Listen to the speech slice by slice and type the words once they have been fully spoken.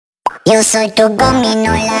Yo soy tu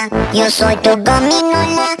gominola, yo soy tu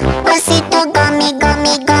gominola, osito gomi,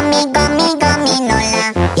 gomi, gomi, gomi,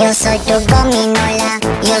 gominola. Yo soy tu gominola,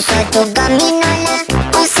 yo soy tu gominola,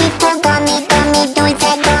 osito gomi, gomi,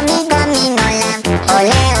 dulce gomi, gominola.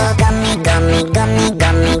 Oleo gomi, gomi, gomi,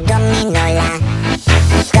 gomi, gominola.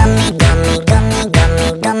 Gomi, gomi, gomi, gomi,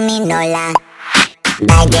 gominola.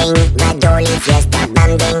 Bagging, baduli, fiesta,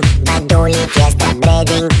 banding, baduli, fiesta,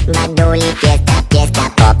 breading, baduli, fiesta, fiesta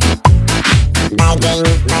pop. Bagging,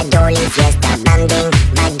 baduli, fiesta, banding,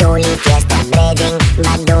 baduli, fiesta, breading,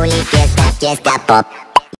 baduli, fiesta, fiesta pop.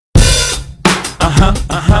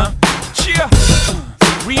 Cheer.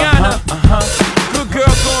 Rihanna. Good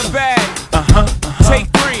girl going bad. Take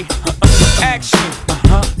 3. Action.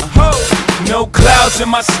 Ho. No clouds in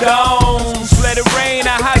my stones. Let it rain.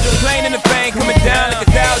 I hydroplane in the bank, coming down like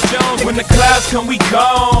a Dow Jones. When the clouds come, we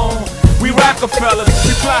gone. We Rockefellers,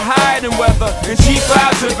 we fly higher than weather, and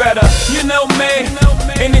G5s are better. You know me,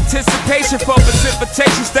 in anticipation for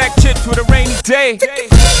precipitation, stack chips with a rainy day.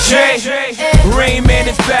 Jay, Rain Man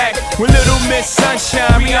is back with Little Miss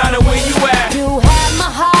Sunshine. Rihanna, where you at? You have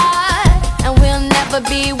my heart, and we'll never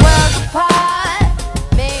be worlds apart.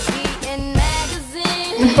 Maybe in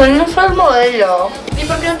magazines. Pues no soy modelo. ¿Y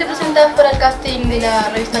por qué no te presentas para el casting de la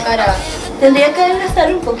revista Cara? Tendría que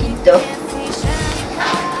adelgazar un poquito.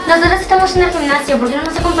 Nosotros estamos en el gimnasio, ¿por qué no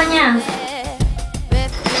nos acompañas?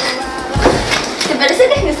 ¿Te parece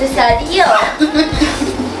que es necesario?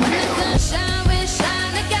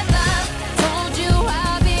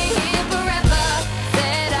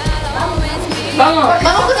 Vamos.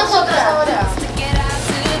 Vamos con nosotras ahora.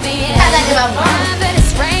 Dale, vamos.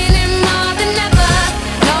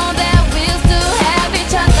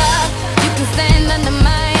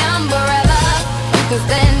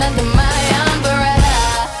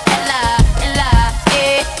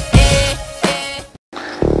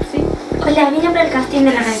 Hola, vine para el casting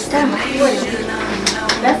de la revista. Bueno,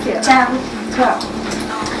 gracias. Chao. Chao.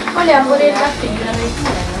 Hola, por el casting de la revista.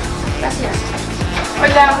 Gracias.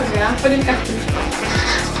 Hola, por el casting.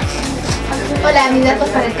 Hola, mis datos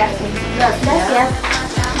para el casting. Gracias.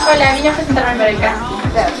 Hola, vine a presentarme para el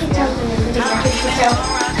casting. Chao.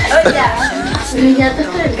 Hola, mis datos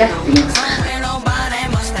para el casting.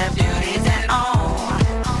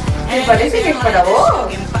 ¿Te parece que es para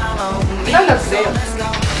vos? No lo creo.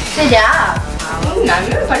 ¿Será? No, a mí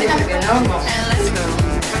me parece que no.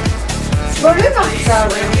 Volvemos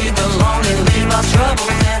tarde.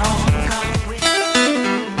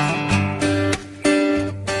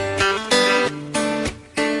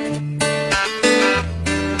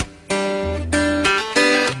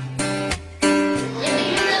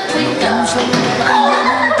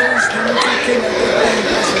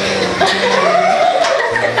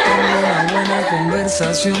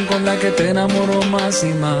 Con la que te enamoro más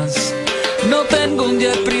y más. No tengo un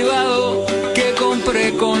jet privado que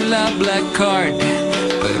compré con la Black Card,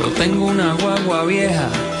 pero tengo una guagua vieja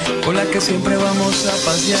con la que siempre vamos a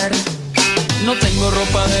pasear. No tengo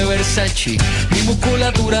ropa de Versace, mi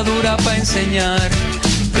musculatura dura para enseñar,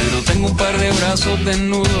 pero tengo un par de brazos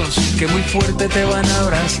desnudos que muy fuerte te van a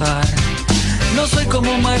abrazar. No soy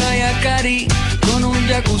como Mariah Carey con un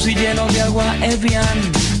jacuzzi lleno de agua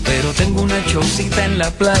Evian, pero tengo una chocita en la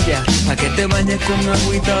playa pa' que te bañes con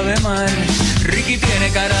agüita de mar. Ricky tiene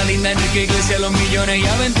cara linda, Enrique Iglesias los millones y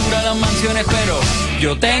Aventura las mansiones, pero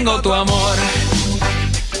yo tengo tu amor.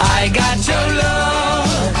 I got your love.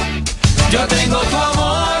 Yo tengo tu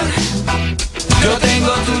amor. Yo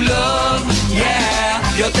tengo tu love. Yeah,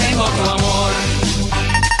 yo tengo tu amor.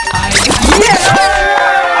 I got your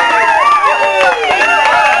love.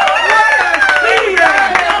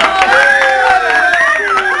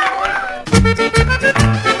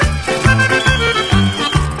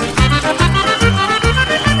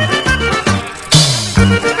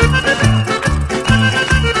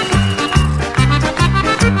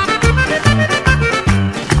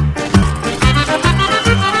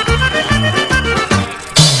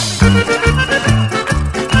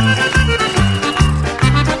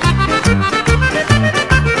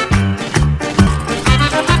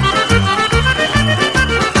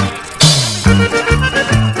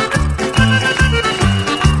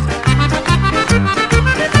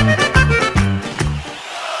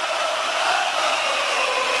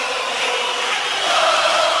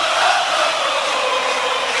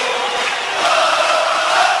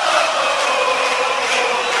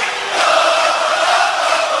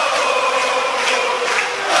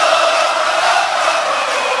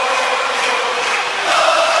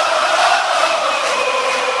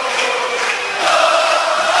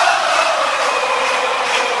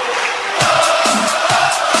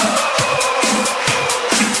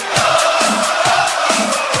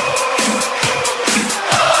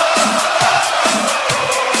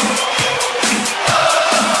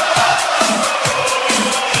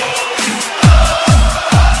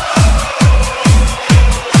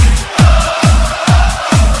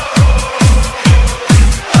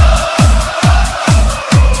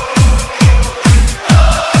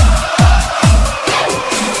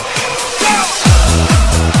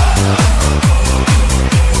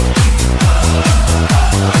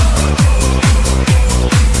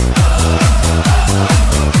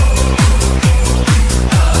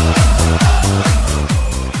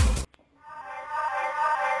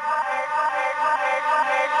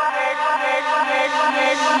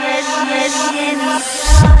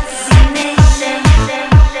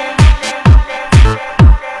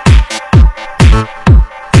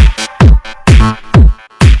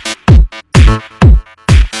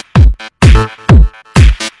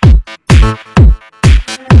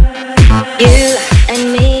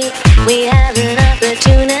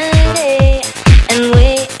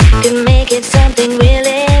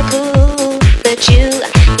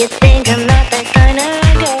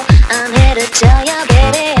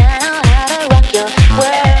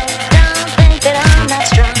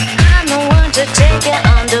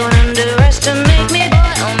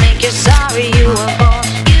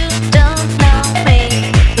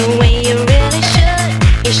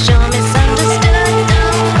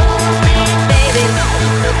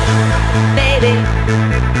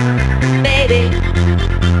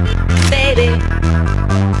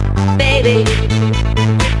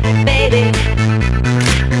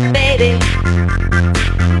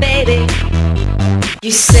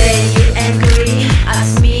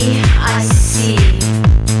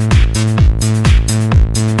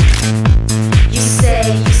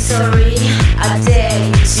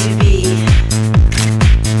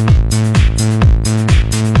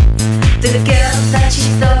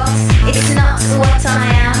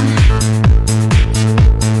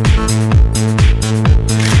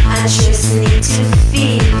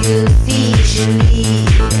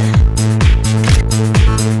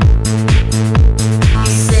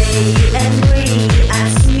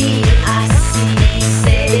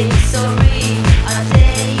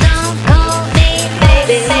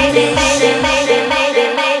 Baby.